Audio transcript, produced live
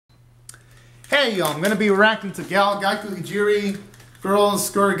Hey y'all, I'm going to be reacting to gaku Hijiri Girls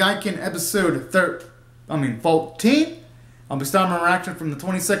Square Gakuin episode 14. I'll be starting my reaction from the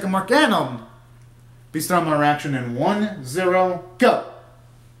 20-second mark, and I'll be starting my reaction in 1-0, go!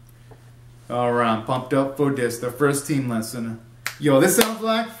 Alright, I'm pumped up for this, the first team lesson. Yo, this sounds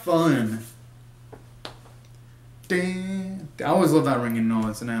like fun. Damn. I always love that ringing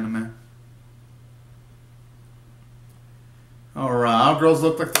noise in anime. Alright, our girls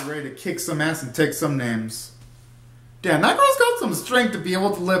look like they're ready to kick some ass and take some names. Damn, that girl's got some strength to be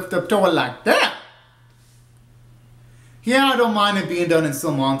able to lift up Toa like that. Yeah, I don't mind it being done in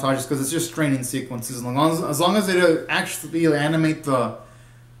still montages because it's just training sequences. As long as they actually animate the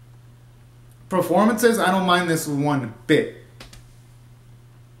performances, I don't mind this one bit.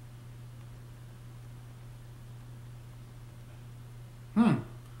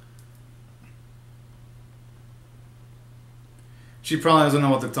 She probably doesn't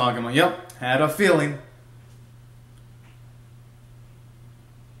know what they're talking about. Yep, had a feeling.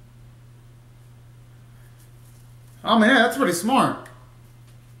 Oh man, that's pretty smart.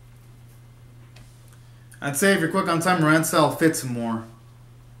 I'd say if you're quick on time, Red Cell fits more.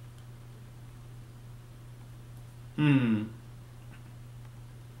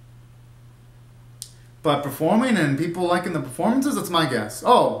 But performing and people liking the performances, that's my guess.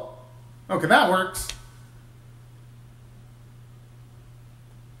 Oh, okay, that works.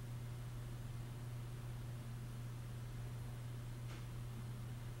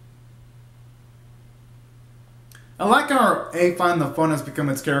 I like how A Find the Fun has become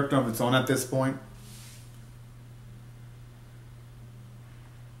its character of its own at this point.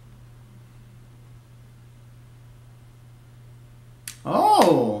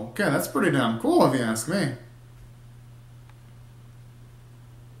 Oh, okay, that's pretty damn cool if you ask me.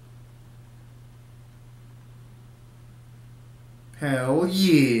 Hell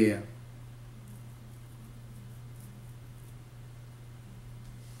yeah.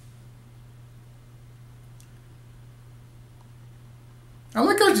 I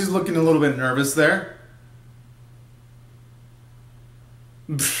like how she's looking a little bit nervous there.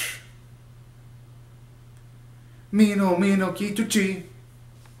 Mino Kituchi.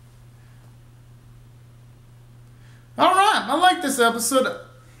 Alright, I like this episode.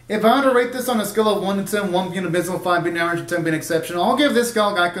 If I had to rate this on a scale of 1 to 10, 1 being abysmal, 5 being average, and 10 being exceptional, I'll give this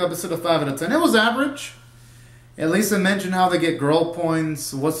Gaku episode a 5 out of 10. It was average. At least it mentioned how they get girl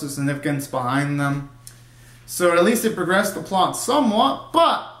points, what's the significance behind them. So at least it progressed the plot somewhat,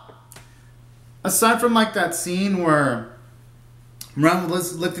 but aside from like that scene where Ren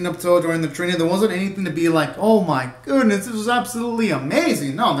was lifting up Toa during the training, there wasn't anything to be like, oh my goodness, this was absolutely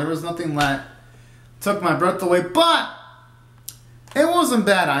amazing. No, there was nothing that took my breath away, but it wasn't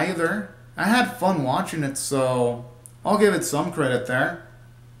bad either. I had fun watching it, so I'll give it some credit there.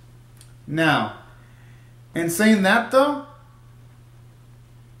 Now, in saying that though,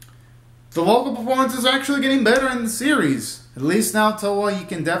 the vocal performance is actually getting better in the series. At least now Toa, you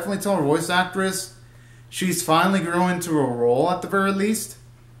can definitely tell her voice actress, she's finally growing into a role at the very least.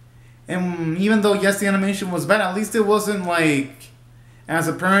 And even though yes, the animation was bad, at least it wasn't like as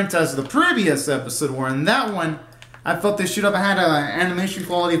apparent as the previous episode, where in that one, I felt they should have had an animation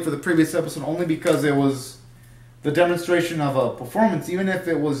quality for the previous episode only because it was the demonstration of a performance, even if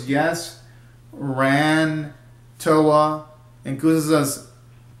it was yes, Ran, Toa, and Kuzusa's.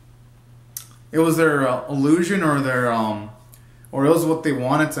 It was their illusion or their or it was what they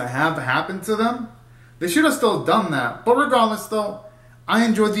wanted to have happen to them. They should have still done that. But regardless though, I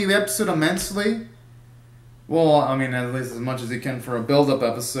enjoyed the episode immensely. Well, I mean, at least as much as you can for a build-up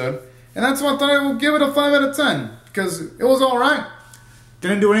episode. And that's why I thought I would give it a 5 out of 10. Because it was alright.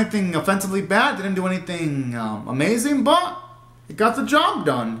 Didn't do anything offensively bad, didn't do anything amazing, but it got the job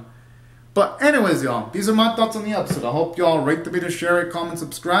done. But anyways, y'all, these are my thoughts on the episode. I hope y'all rate the video, share it, comment,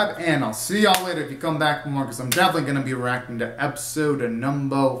 subscribe, and I'll see y'all later if you come back for more, because I'm definitely going to be reacting to episode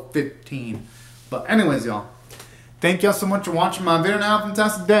number 15. But anyways, y'all, thank y'all so much for watching my video, and have a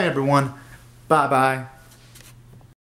fantastic day, everyone. Bye-bye.